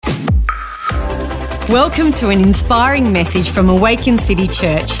Welcome to an inspiring message from Awaken City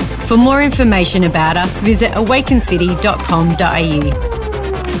Church. For more information about us, visit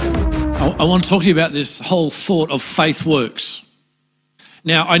awakencity.com.au. I want to talk to you about this whole thought of faith works.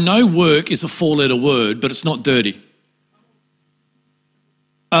 Now, I know work is a four-letter word, but it's not dirty.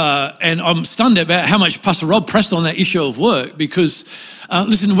 And I'm stunned about how much Pastor Rob pressed on that issue of work because,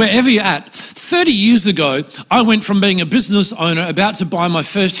 listen, wherever you're at, 30 years ago, I went from being a business owner about to buy my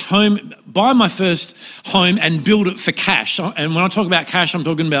first home and build it for cash. And when I talk about cash, I'm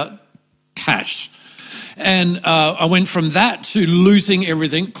talking about cash. And I went from that to losing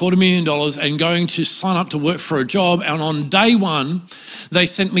everything, $250,000, and going to sign up to work for a job. And on day one, they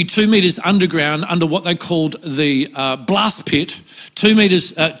sent me 2 meters underground under what they called the blast pit,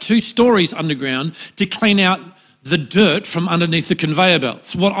 2 stories underground to clean out the dirt from underneath the conveyor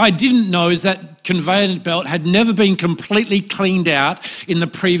belts. What I didn't know is that conveyor belt had never been completely cleaned out in the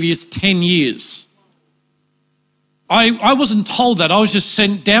previous 10 years. I wasn't told that. I was just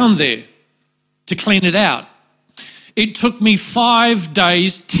sent down there to clean it out. It took me 5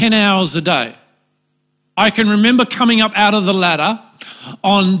 days, 10 hours a day. I can remember coming up out of the ladder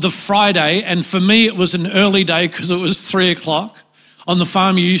on the Friday, and for me it was an early day because it was 3 o'clock. On the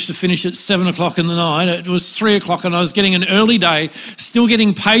farm you used to finish at 7 o'clock in the night. It was 3 o'clock and I was getting an early day, still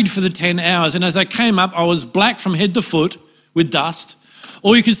getting paid for the 10 hours. And as I came up, I was black from head to foot with dust.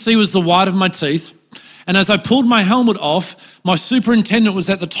 All you could see was the white of my teeth. And as I pulled my helmet off, my superintendent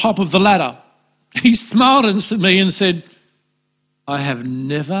was at the top of the ladder. He smiled at me and said, "I have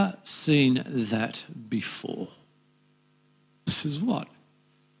never seen that before." This is what?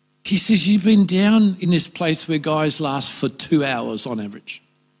 He says, "You've been down in this place where guys last for 2 hours on average.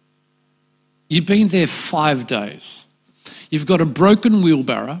 You've been there 5 days. You've got a broken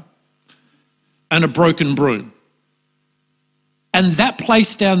wheelbarrow and a broken broom. And that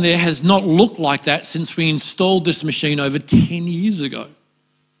place down there has not looked like that since we installed this machine over 10 years ago.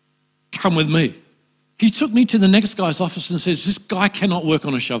 Come with me." He took me to the next guy's office and says, "This guy cannot work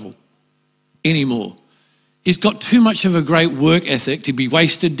on a shovel anymore. He's got too much of a great work ethic to be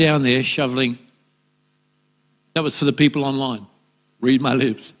wasted down there shoveling." That was for the people online. Read my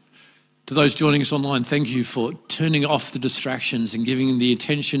lips. To those joining us online, thank you for turning off the distractions and giving the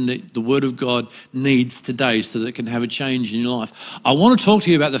attention that the Word of God needs today so that it can have a change in your life. I want to talk to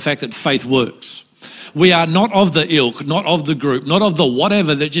you about the fact that faith works. We are not of the ilk, not of the group, not of the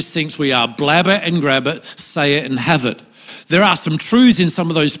whatever that just thinks we are blab it and grab it, say it and have it. There are some truths in some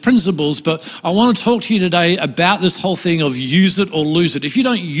of those principles, but I want to talk to you today about this whole thing of use it or lose it. If you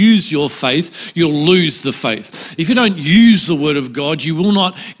don't use your faith, you'll lose the faith. If you don't use the Word of God, you will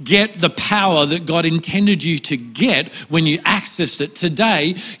not get the power that God intended you to get when you access it.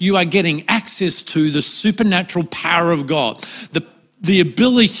 Today, you are getting access to the supernatural power of God, the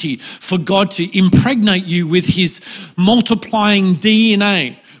ability for God to impregnate you with His multiplying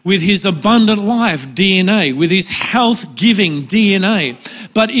DNA, with His abundant life DNA, with His health-giving DNA.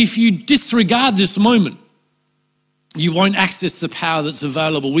 But if you disregard this moment, you won't access the power that's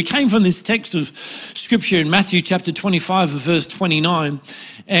available. We came from this text of Scripture in Matthew chapter 25 verse 29,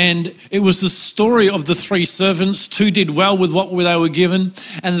 and it was the story of the 3 servants. 2 did well with what they were given,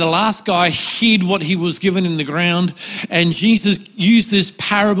 and the last guy hid what he was given in the ground. And Jesus used this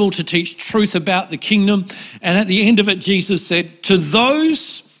parable to teach truth about the kingdom. And at the end of it, Jesus said, "To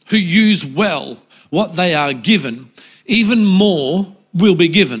those who use well what they are given, even more will be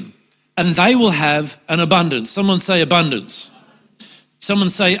given, and they will have an abundance." Someone say abundance. Someone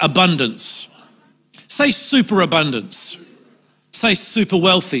say abundance. Say superabundance. Say super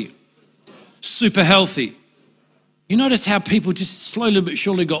wealthy, super healthy. You notice how people just slowly but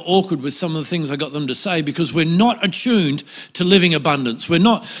surely got awkward with some of the things I got them to say because we're not attuned to living abundance. We're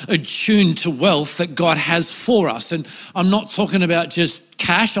not attuned to wealth that God has for us. And I'm not talking about just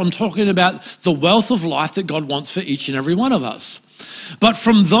cash. I'm talking about the wealth of life that God wants for each and every one of us. But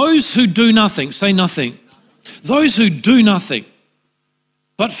from those who do nothing, say nothing. Those who do nothing.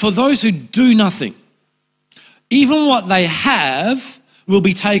 But for those who do nothing, even what they have will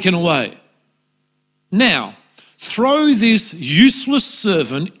be taken away. Now, throw this useless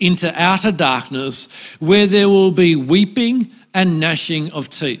servant into outer darkness where there will be weeping and gnashing of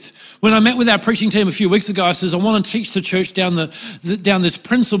teeth. When I met with our preaching team a few weeks ago, I said, I want to teach the church down this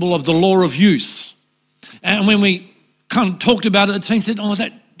principle of the law of use. And when we kind of talked about it, the team said,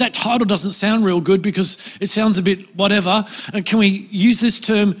 that title doesn't sound real good because it sounds a bit whatever. And can we use this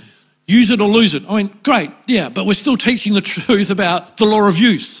term, use it or lose it? I went, great, yeah, but we're still teaching the truth about the law of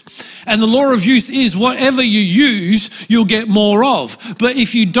use. And the law of use is whatever you use, you'll get more of. But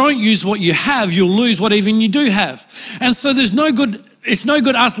if you don't use what you have, you'll lose what even you do have. And so there's no good It's no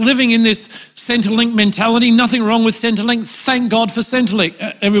good us living in this Centrelink mentality. Nothing wrong with Centrelink. Thank God for Centrelink.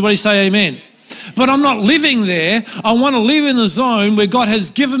 Everybody say amen. But I'm not living there. I want to live in the zone where God has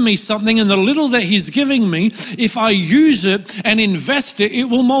given me something, and the little that he's giving me, if I use it and invest it, it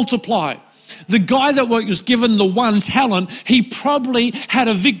will multiply. The guy that was given the one talent, he probably had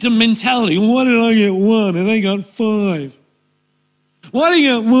a victim mentality. Why did I get one and they got 5? Why did he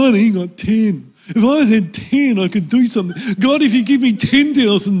get 1 and he got 10? If I had 10, I could do something. God, if you give me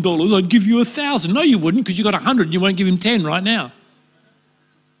 $10,000, I'd give you 1,000. No, you wouldn't, because you got 100 and you won't give him 10 right now.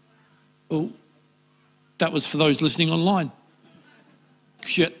 Oh, that was for those listening online.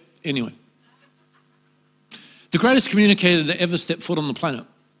 Shit. Anyway. The greatest communicator that ever stepped foot on the planet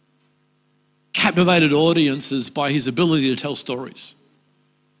captivated audiences by his ability to tell stories.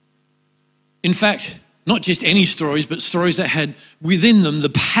 In fact, not just any stories, but stories that had within them the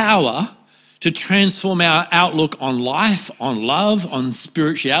power to transform our outlook on life, on love, on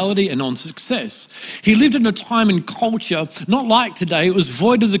spirituality, and on success. He lived in a time and culture not like today. It was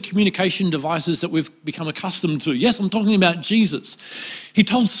void of the communication devices that we've become accustomed to. Yes, I'm talking about Jesus. He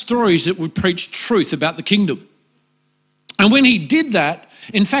told stories that would preach truth about the kingdom. And when he did that,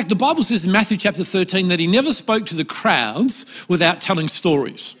 in fact, the Bible says in Matthew chapter 13 that he never spoke to the crowds without telling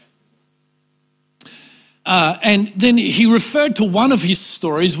stories. And then he referred to one of his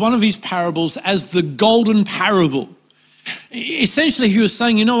stories, one of his parables, as the golden parable. Essentially, he was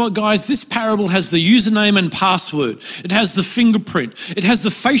saying, you know what, guys, this parable has the username and password. It has the fingerprint. It has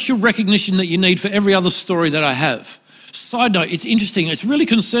the facial recognition that you need for every other story that I have. Side note, it's interesting. It's really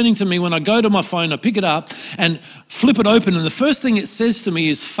concerning to me when I go to my phone, I pick it up and flip it open, and the first thing it says to me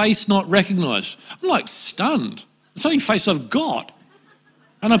is face not recognized. I'm like stunned. It's the only face I've got.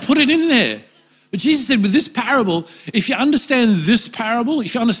 And I put it in there. But Jesus said with this parable, if you understand this parable,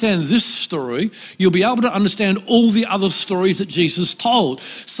 if you understand this story, you'll be able to understand all the other stories that Jesus told.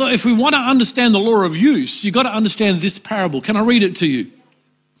 So if we want to understand the law of use, you've got to understand this parable. Can I read it to you?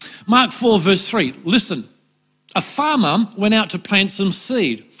 Mark 4 verse 3, listen. A farmer went out to plant some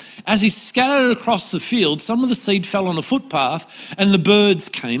seed. As he scattered it across the field, some of the seed fell on a footpath and the birds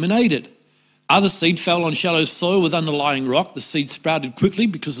came and ate it. Other seed fell on shallow soil with underlying rock. The seed sprouted quickly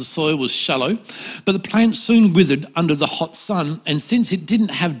because the soil was shallow, but the plant soon withered under the hot sun, and since it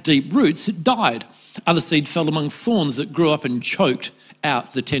didn't have deep roots, it died. Other seed fell among thorns that grew up and choked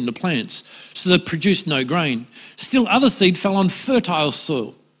out the tender plants, so they produced no grain. Still other seed fell on fertile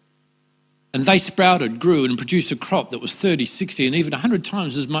soil, and they sprouted, grew, and produced a crop that was 30, 60, and even 100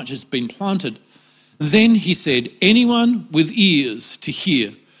 times as much as been planted. Then he said, anyone with ears to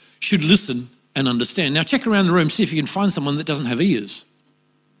hear should listen and understand. Now check around the room, see if you can find someone that doesn't have ears.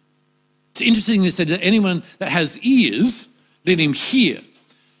 It's interesting they said that anyone that has ears, let him hear.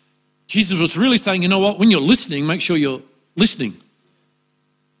 Jesus was really saying, you know what, when you're listening, make sure you're listening.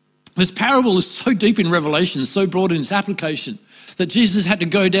 This parable is so deep in Revelation, so broad in its application, that Jesus had to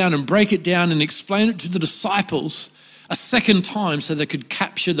go down and break it down and explain it to the disciples a second time so they could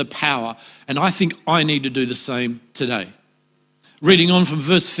capture the power. And I think I need to do the same today. Reading on from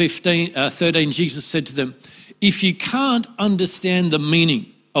verse 13, Jesus said to them, if you can't understand the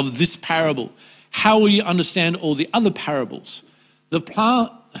meaning of this parable, how will you understand all the other parables? The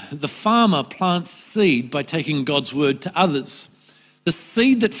farmer plants seed by taking God's word to others. The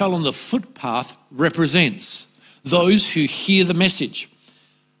seed that fell on the footpath represents those who hear the message,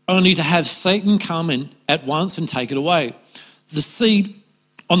 only to have Satan come in at once and take it away. The seed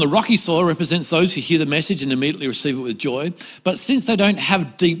on the rocky soil represents those who hear the message and immediately receive it with joy. But since they don't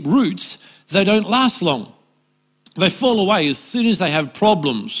have deep roots, they don't last long. They fall away as soon as they have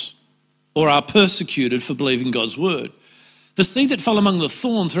problems or are persecuted for believing God's word. The seed that fell among the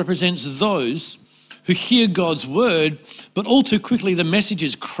thorns represents those who hear God's word, but all too quickly the message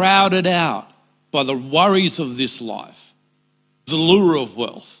is crowded out by the worries of this life, the lure of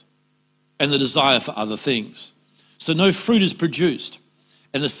wealth, and the desire for other things. So no fruit is produced.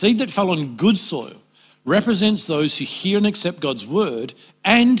 And the seed that fell on good soil represents those who hear and accept God's word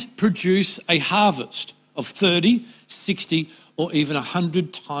and produce a harvest of 30, 60, or even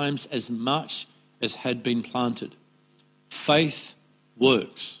 100 times as much as had been planted. Faith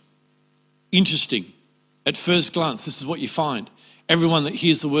works. Interesting. At first glance, this is what you find. Everyone that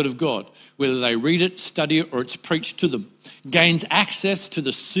hears the word of God, whether they read it, study it, or it's preached to them, gains access to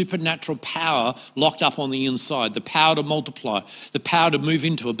the supernatural power locked up on the inside, the power to multiply, the power to move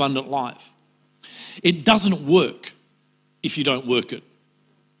into abundant life. It doesn't work if you don't work it.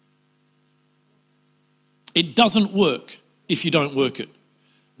 It doesn't work if you don't work it.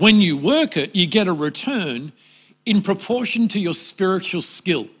 When you work it, you get a return in proportion to your spiritual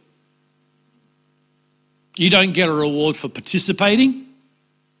skill. You don't get a reward for participating.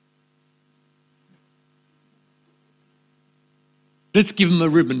 Let's give them a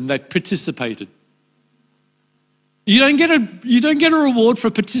ribbon. They participated. You don't get a reward for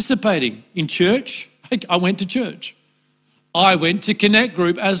participating in church. I went to church. I went to Connect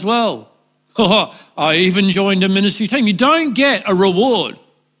Group as well. I even joined a ministry team. You don't get a reward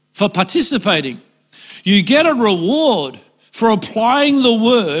for participating. You get a reward for applying the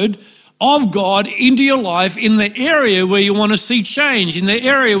word of God into your life in the area where you want to see change, in the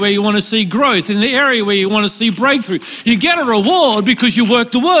area where you want to see growth, in the area where you want to see breakthrough. You get a reward because you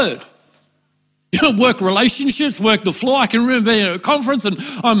work the word. You don't work relationships, work the floor. I can remember being at a conference and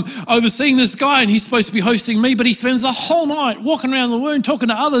I'm overseeing this guy and he's supposed to be hosting me, but he spends the whole night walking around the room talking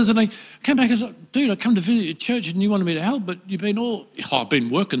to others, and I came back and said, dude, I come to visit your church and you wanted me to help, but you've been I've been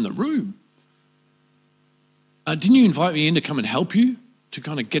working the room. Didn't you invite me in to come and help you to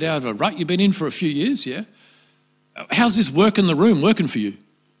kind of get out of a rut you've been in for a few years, yeah? How's this work in the room working for you?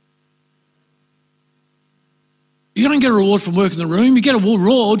 You don't get a reward from working the room, you get a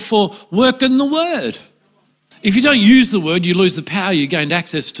reward for working the word. If you don't use the word, you lose the power you gained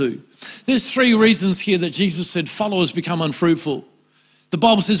access to. There's 3 reasons here that Jesus said followers become unfruitful. The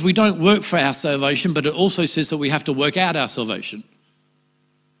Bible says we don't work for our salvation, but it also says that we have to work out our salvation.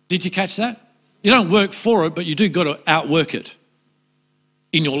 Did you catch that? You don't work for it, but you do got to outwork it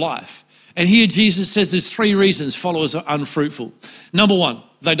in your life. And here Jesus says there's 3 reasons followers are unfruitful. Number 1,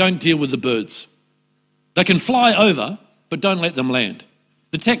 they don't deal with the birds. They can fly over, but don't let them land.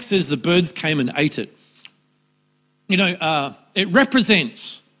 The text says the birds came and ate it. You know, it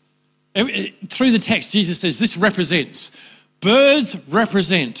represents, through the text, Jesus says this represents. Birds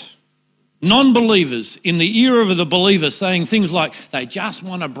represent non-believers in the ear of the believer saying things like, they just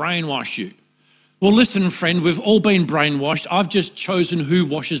want to brainwash you. Well, listen, friend, we've all been brainwashed. I've just chosen who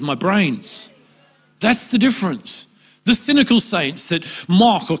washes my brains. That's the difference. The cynical saints that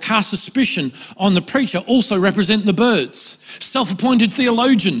mock or cast suspicion on the preacher also represent the birds. Self-appointed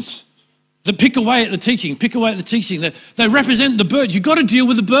theologians that pick away at the teaching, they represent the birds. You've got to deal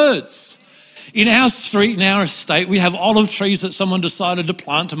with the birds. In our street, in our estate, we have olive trees that someone decided to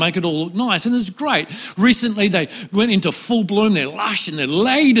plant to make it all look nice, and it's great. Recently, they went into full bloom. They're lush and they're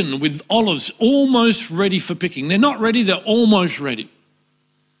laden with olives almost ready for picking. They're not ready, they're almost ready.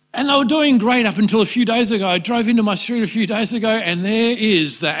 And they were doing great up until a few days ago. I drove into my street a few days ago and there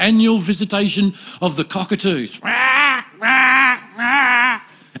is the annual visitation of the cockatoos.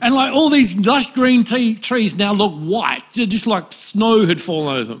 And like all these lush green trees now look white, just like snow had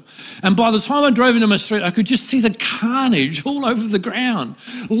fallen over them. And by the time I drove into my street, I could just see the carnage all over the ground.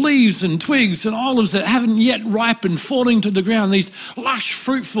 Leaves and twigs and olives that haven't yet ripened falling to the ground. These lush,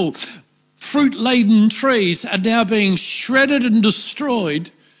 fruitful, fruit-laden trees are now being shredded and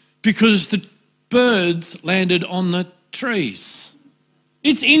destroyed because the birds landed on the trees.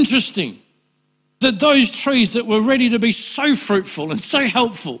 It's interesting that those trees that were ready to be so fruitful and so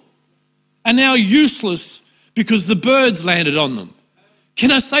helpful are now useless because the birds landed on them.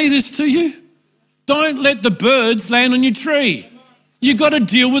 Can I say this to you? Don't let the birds land on your tree. You've got to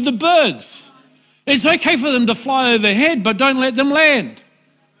deal with the birds. It's okay for them to fly overhead, but don't let them land.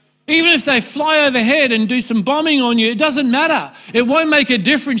 Even if they fly overhead and do some bombing on you, it doesn't matter. It won't make a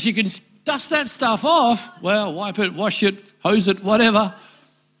difference. You can dust that stuff off. Well, wipe it, wash it, hose it, whatever.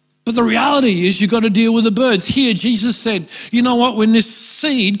 But the reality is you've got to deal with the birds. Here, Jesus said, you know what? When this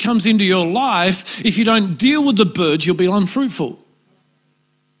seed comes into your life, if you don't deal with the birds, you'll be unfruitful.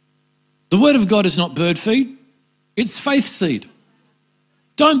 The word of God is not bird feed. It's faith seed.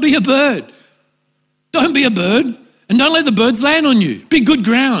 Don't be a bird. Don't be a bird. And don't let the birds land on you. Be good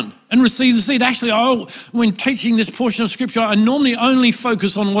ground and receive the seed. Actually, when teaching this portion of scripture, I normally only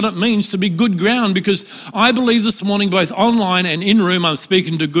focus on what it means to be good ground because I believe this morning, both online and in room, I'm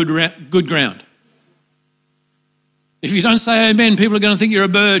speaking to good ground. If you don't say amen, people are going to think you're a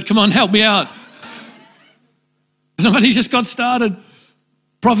bird. Come on, help me out. Nobody just got started.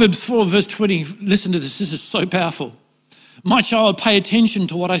 Proverbs 4 verse 20. Listen to this. This is so powerful. My child, pay attention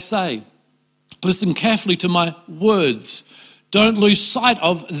to what I say. Listen carefully to my words. Don't lose sight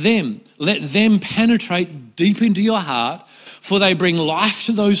of them. Let them penetrate deep into your heart, for they bring life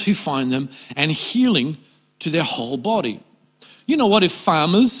to those who find them and healing to their whole body. You know what? If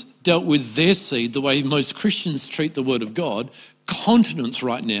farmers dealt with their seed the way most Christians treat the word of God, continents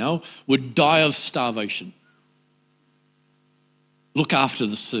right now would die of starvation. Look after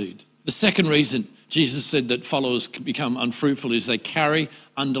the seed. The second reason Jesus said that followers can become unfruitful is they carry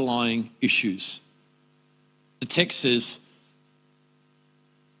underlying issues. The text says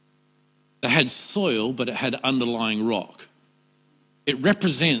they had soil, but it had underlying rock. It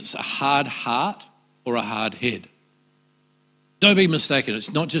represents a hard heart or a hard head. Don't be mistaken.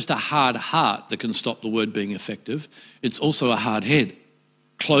 It's not just a hard heart that can stop the word being effective. It's also a hard head,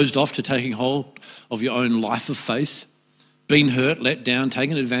 closed off to taking hold of your own life of faith, been hurt, let down,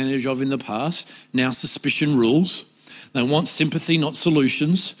 taken advantage of in the past. Now suspicion rules. They want sympathy, not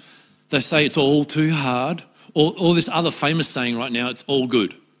solutions. They say it's all too hard. Or this other famous saying right now, it's all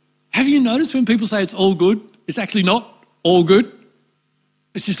good. Have you noticed when people say it's all good, it's actually not all good?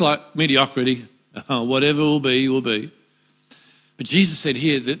 It's just like mediocrity. Whatever will be, will be. But Jesus said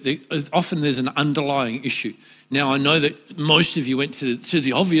here that often there's an underlying issue. Now, I know that most of you went to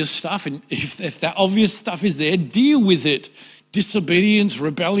the obvious stuff, and if that obvious stuff is there, deal with it. Disobedience,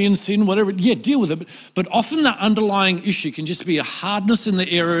 rebellion, sin, whatever, deal with it. But often the underlying issue can just be a hardness in the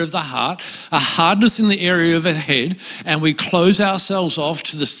area of the heart, a hardness in the area of the head, and we close ourselves off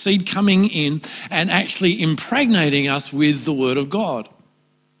to the seed coming in and actually impregnating us with the word of God,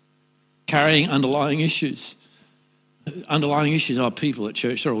 carrying underlying issues. Underlying issues are people at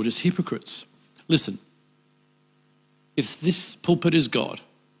church, they're all just hypocrites. Listen, if this pulpit is God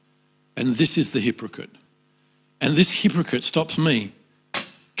and this is the hypocrite, and this hypocrite stops me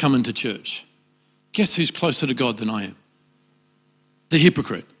coming to church, guess who's closer to God than I am? The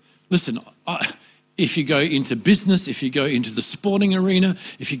hypocrite. Listen, if you go into business, if you go into the sporting arena,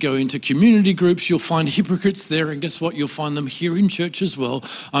 if you go into community groups, you'll find hypocrites there. And guess what? You'll find them here in church as well.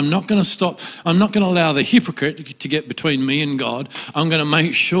 I'm not going to stop. I'm not going to allow the hypocrite to get between me and God. I'm going to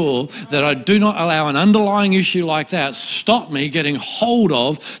make sure that I do not allow an underlying issue like that stop me getting hold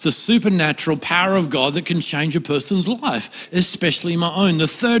of the supernatural power of God that can change a person's life, especially my own. The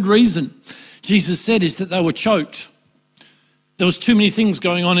third reason Jesus said is that they were choked. There was too many things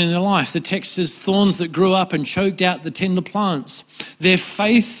going on in their life. The text says thorns that grew up and choked out the tender plants. Their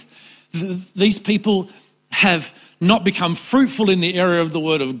faith, these people have not become fruitful in the area of the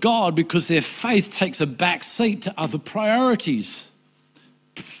word of God because their faith takes a back seat to other priorities.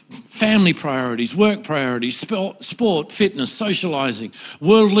 Family priorities, work priorities, sport, fitness, socializing,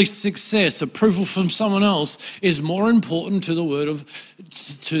 worldly success, approval from someone else is more important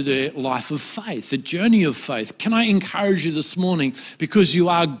to their life of faith, the journey of faith. Can I encourage you this morning, because you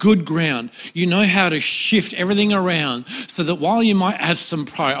are good ground, you know how to shift everything around so that while you might have some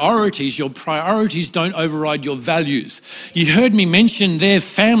priorities, your priorities don't override your values. You heard me mention their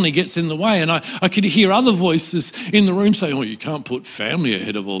family gets in the way, and I could hear other voices in the room saying, oh, you can't put family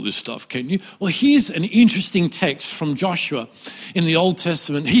ahead of all this stuff, can you? Well, here's an interesting text from Joshua in the Old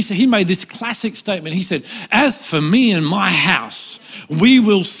Testament. He made this classic statement. He said, as for me and my house, we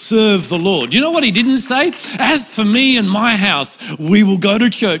will serve the Lord. You know what he didn't say? As for me and my house, we will go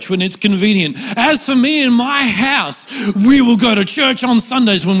to church when it's convenient. As for me and my house, we will go to church on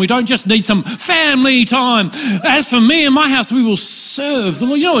Sundays when we don't just need some family time. As for me and my house, we will serve the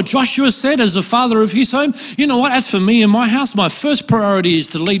Lord. You know what Joshua said as the father of his home? You know what? As for me and my house, my first priority is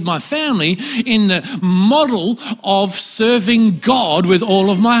to lead my family in the model of serving God with all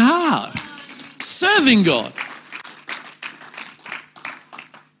of my heart. Serving God.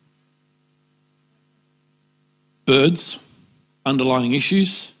 Birds, underlying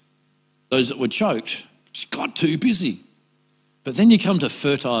issues, those that were choked, just got too busy. But then you come to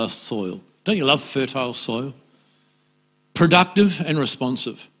fertile soil. Don't you love fertile soil? Productive and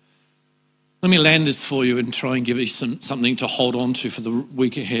responsive. Let me land this for you and try and give you something to hold on to for the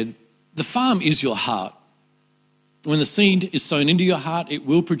week ahead. The farm is your heart. When the seed is sown into your heart, it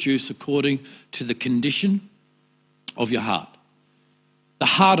will produce according to the condition of your heart. The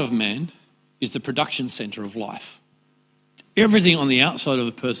heart of man is the production center of life. Everything on the outside of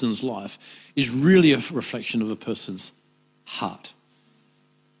a person's life is really a reflection of a person's heart.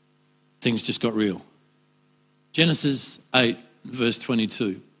 Things just got real. Genesis 8, verse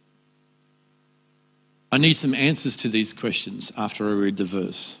 22. I need some answers to these questions after I read the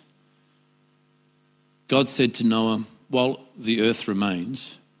verse. God said to Noah, while the earth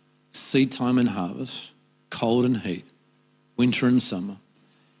remains, seed time and harvest, cold and heat, winter and summer,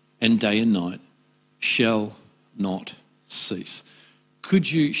 and day and night shall not cease.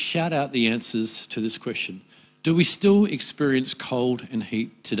 Could you shout out the answers to this question? Do we still experience cold and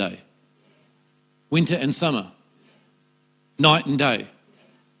heat today? Winter and summer? Night and day?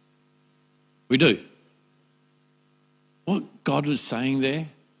 We do. What God was saying there,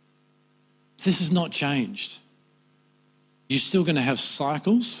 this has not changed. You're still going to have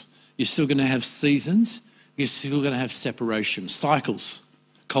cycles. You're still going to have seasons. You're still going to have separation. Cycles,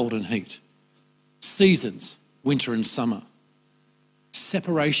 cold and heat. Seasons, winter and summer.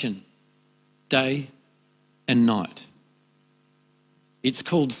 Separation, day and night. It's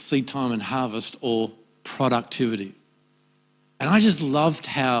called seed time and harvest, or productivity. And I just loved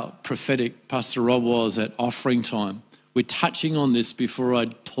how prophetic Pastor Rob was at offering time. We're touching on this before I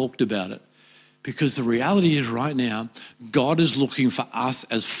talked about it. Because the reality is right now, God is looking for us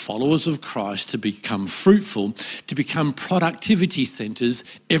as followers of Christ to become fruitful, to become productivity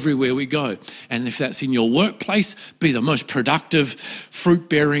centers everywhere we go. And if that's in your workplace, be the most productive,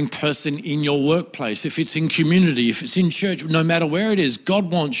 fruit-bearing person in your workplace. If it's in community, if it's in church, no matter where it is, God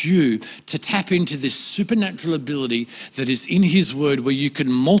wants you to tap into this supernatural ability that is in his word, where you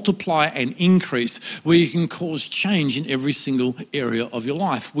can multiply and increase, where you can cause change in every single area of your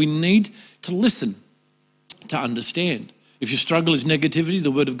life. We need to listen, to understand. If your struggle is negativity,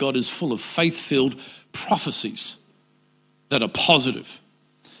 the word of God is full of faith-filled prophecies that are positive.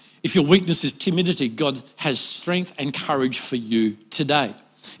 If your weakness is timidity, God has strength and courage for you today.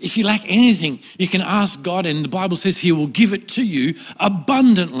 If you lack anything, you can ask God, and the Bible says he will give it to you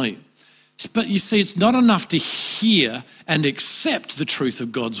abundantly. But you see, it's not enough to hear and accept the truth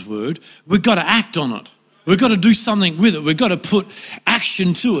of God's word. We've got to act on it. We've got to do something with it. We've got to put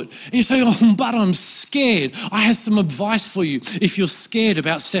action to it. And you say, oh, but I'm scared. I have some advice for you. If you're scared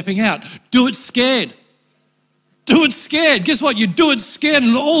about stepping out, do it scared. Do it scared. Guess what? You do it scared,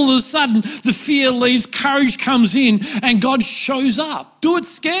 and all of a sudden the fear leaves, courage comes in, and God shows up. Do it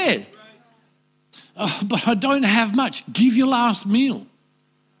scared. Oh, but I don't have much. Give your last meal.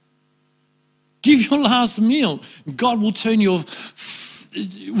 Give your last meal. God will turn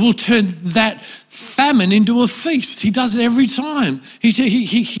that famine into a feast. He does it every time.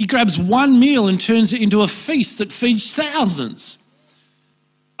 He grabs one meal and turns it into a feast that feeds thousands.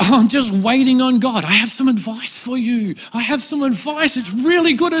 I'm just waiting on God. I have some advice for you. I have some advice. It's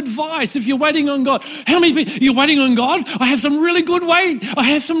really good advice if you're waiting on God. How many people, you're waiting on God? I have some really good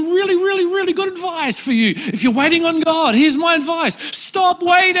really good advice for you. If you're waiting on God, here's my advice. Stop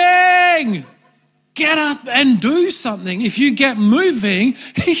waiting. Get up and do something. If you get moving,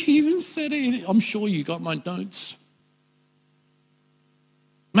 he even said it. I'm sure you got my notes.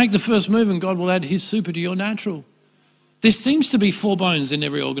 Make the first move and God will add his super to your natural. There seems to be 4 bones in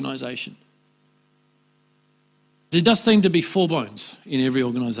every organisation. There does seem to be 4 bones in every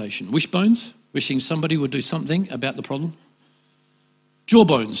organisation. Wish bones, wishing somebody would do something about the problem. Jaw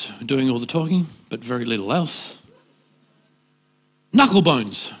bones, doing all the talking, but very little else. Knuckle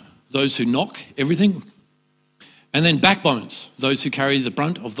bones, those who knock everything. And then backbones, those who carry the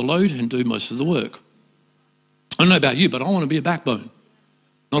brunt of the load and do most of the work. I don't know about you, but I want to be a backbone.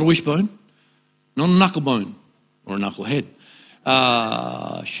 Not a wishbone, not a knuckle bone or a knucklehead.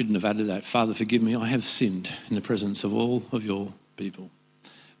 I shouldn't have added that. Father, forgive me, I have sinned in the presence of all of your people.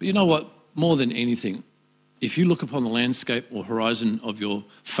 But you know what? More than anything, if you look upon the landscape or horizon of your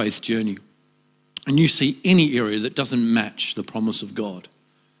faith journey and you see any area that doesn't match the promise of God,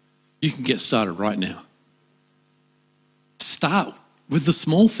 you can get started right now. Start with the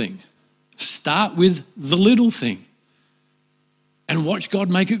small thing. Start with the little thing and watch God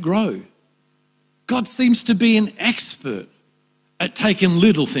make it grow. God seems to be an expert at taking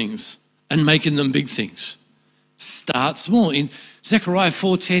little things and making them big things. Start small. In Zechariah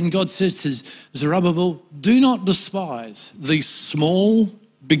 4:10, God says to Zerubbabel, do not despise these small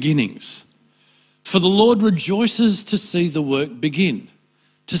beginnings, for the Lord rejoices to see the work begin,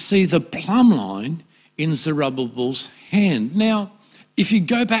 to see the plumb line in Zerubbabel's hand. Now, if you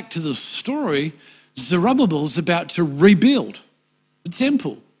go back to the story, Zerubbabel's about to rebuild the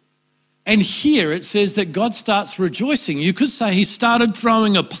temple. And here it says that God starts rejoicing. You could say he started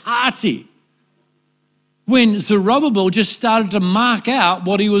throwing a party when Zerubbabel just started to mark out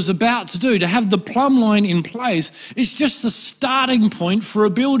what he was about to do. To have the plumb line in place is just the starting point for a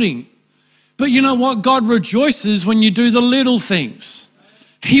building. But you know what? God rejoices when you do the little things.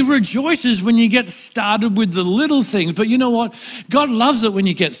 He rejoices when you get started with the little things. But you know what? God loves it when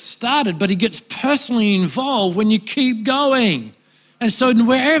you get started, but he gets personally involved when you keep going. And so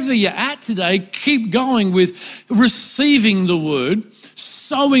wherever you're at today, keep going with receiving the word,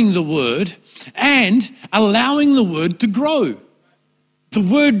 sowing the word, and allowing the word to grow. The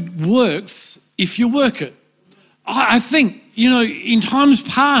word works if you work it. I think, in times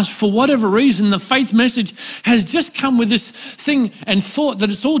past, for whatever reason, the faith message has just come with this thing and thought that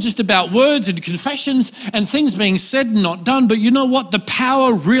it's all just about words and confessions and things being said and not done. But you know what? The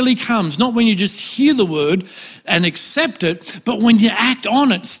power really comes, not when you just hear the word and accept it, but when you act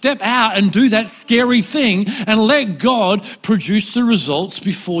on it, step out and do that scary thing and let God produce the results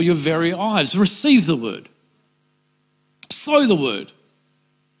before your very eyes. Receive the word. Sow the word.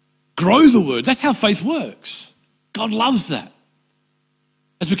 Grow the word. That's how faith works. God loves that.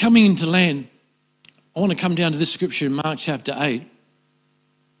 As we're coming into land, I want to come down to this scripture in Mark chapter 8,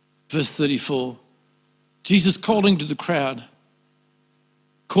 verse 34. Jesus calling to the crowd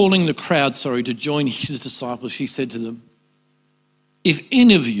calling the crowd, to join his disciples, he said to them, if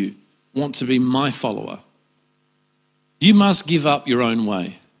any of you want to be my follower, you must give up your own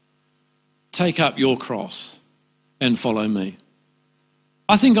way, take up your cross and follow me.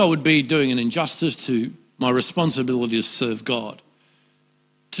 I think I would be doing an injustice to my responsibility to serve God,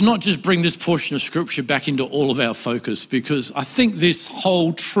 to not just bring this portion of scripture back into all of our focus, because I think this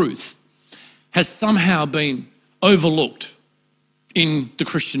whole truth has somehow been overlooked in the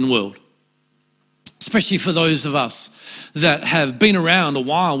Christian world, especially for those of us that have been around a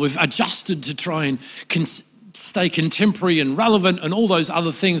while. We've adjusted to try and stay contemporary and relevant and all those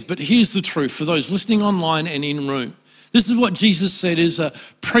other things. But here's the truth for those listening online and in room. This is what Jesus said is a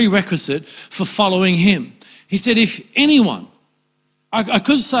prerequisite for following him. He said, if anyone, I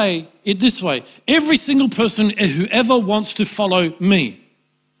could say it this way, every single person who ever wants to follow me,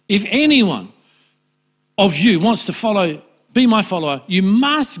 if anyone of you wants to be my follower, you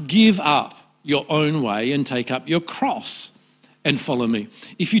must give up your own way and take up your cross and follow me.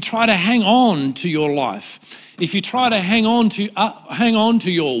 If you try to hang on to your life, if you try to hang on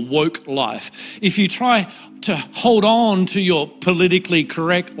to your woke life, if you try to hold on to your politically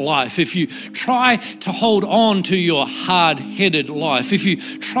correct life, if you try to hold on to your hard-headed life, if you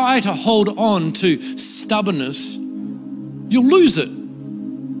try to hold on to stubbornness, you'll lose it.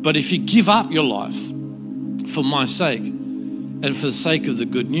 But if you give up your life for my sake and for the sake of the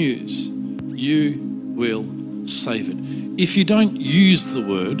good news, you will save it. If you don't use the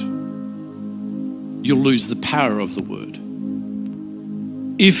word, you'll lose the power of the word.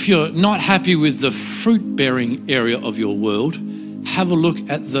 If you're not happy with the fruit-bearing area of your world, have a look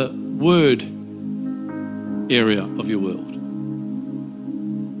at the word area of your world.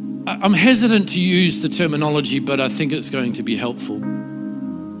 I'm hesitant to use the terminology, but I think it's going to be helpful.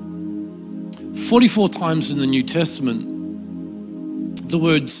 44 times in the New Testament, the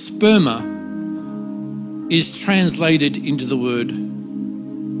word sperma is translated into the word,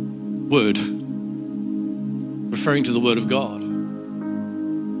 referring to the word of God,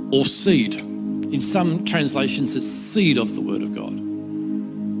 or seed. In some translations, it's seed of the word of God.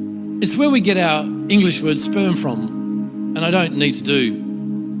 It's where we get our English word sperm from. And I don't need to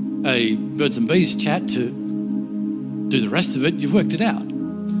do a birds and bees chat to do the rest of it. You've worked it out.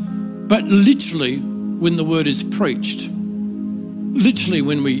 But literally, when the word is preached, literally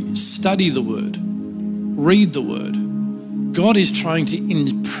when we study the word, read the word, God is trying to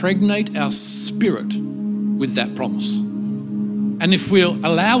impregnate our spirit with that promise. And if we'll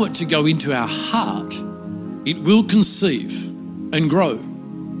allow it to go into our heart, it will conceive and grow.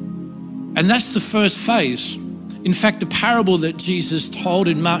 And that's the first phase. In fact, the parable that Jesus told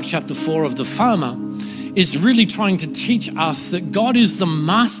in Mark chapter 4 of the farmer is really trying to teach us that God is the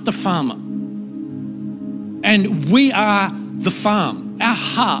master farmer. And we are the farm. Our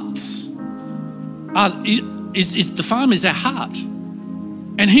hearts the farm is our heart.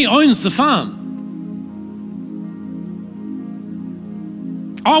 And he owns the farm.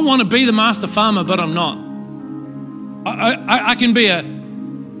 I want to be the master farmer, but I'm not. I can be a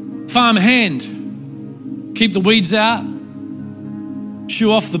farm hand, keep the weeds out,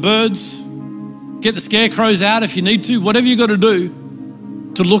 shoo off the birds, get the scarecrows out if you need to, whatever you got to do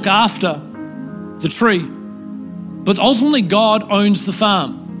to look after the tree. But ultimately, God owns the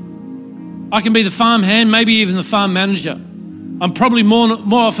farm. I can be the farm hand, maybe even the farm manager. I'm probably more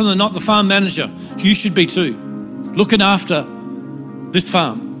often than not the farm manager. You should be too, looking after this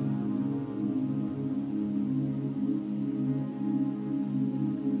farm.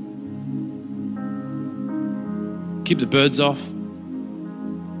 Keep the birds off.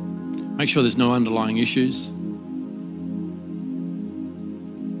 Make sure there's no underlying issues.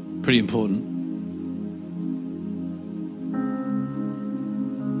 Pretty important.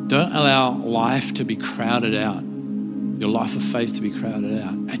 Don't allow life to be crowded out, your life of faith to be crowded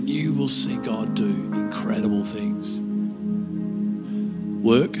out, and you will see God do incredible things.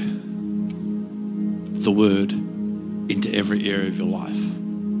 Work the word into every area of your life.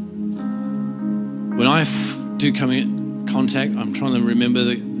 When I do come in contact, I'm trying to remember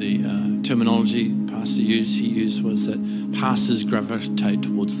the terminology Pastor he used was that pastors gravitate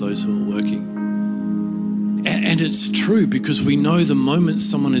towards those who are working. And it's true, because we know the moment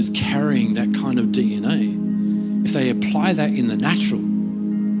someone is carrying that kind of DNA, if they apply that in the natural,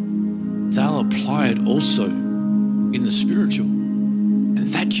 they'll apply it also in the spiritual. And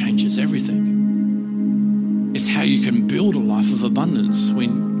that changes everything. It's how you can build a life of abundance.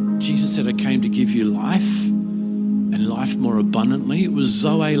 When Jesus said, I came to give you life and life more abundantly, it was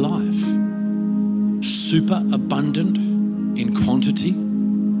Zoe life. Super abundant in quantity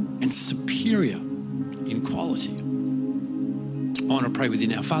and superior in quality. I want to pray with you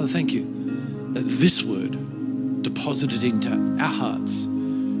now. Father, thank you that this word deposited into our hearts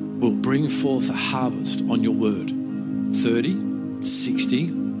will bring forth a harvest on your word, 30, 60,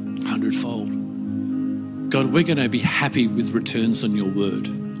 100-fold. God, we're going to be happy with returns on your word,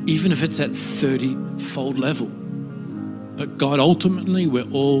 even if it's at 30-fold level. But God, ultimately, we're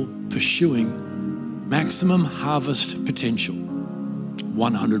all pursuing maximum harvest potential,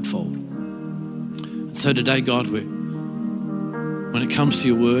 100-fold. And so today, God, when it comes to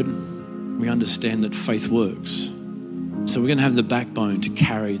your word, we understand that faith works. So we're going to have the backbone to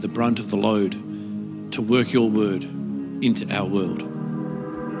carry the brunt of the load to work your word into our world.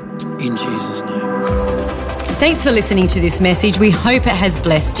 In Jesus' name. Thanks for listening to this message. We hope it has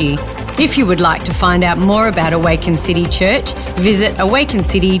blessed you. If you would like to find out more about Awaken City Church, visit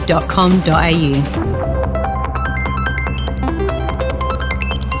awakencity.com.au.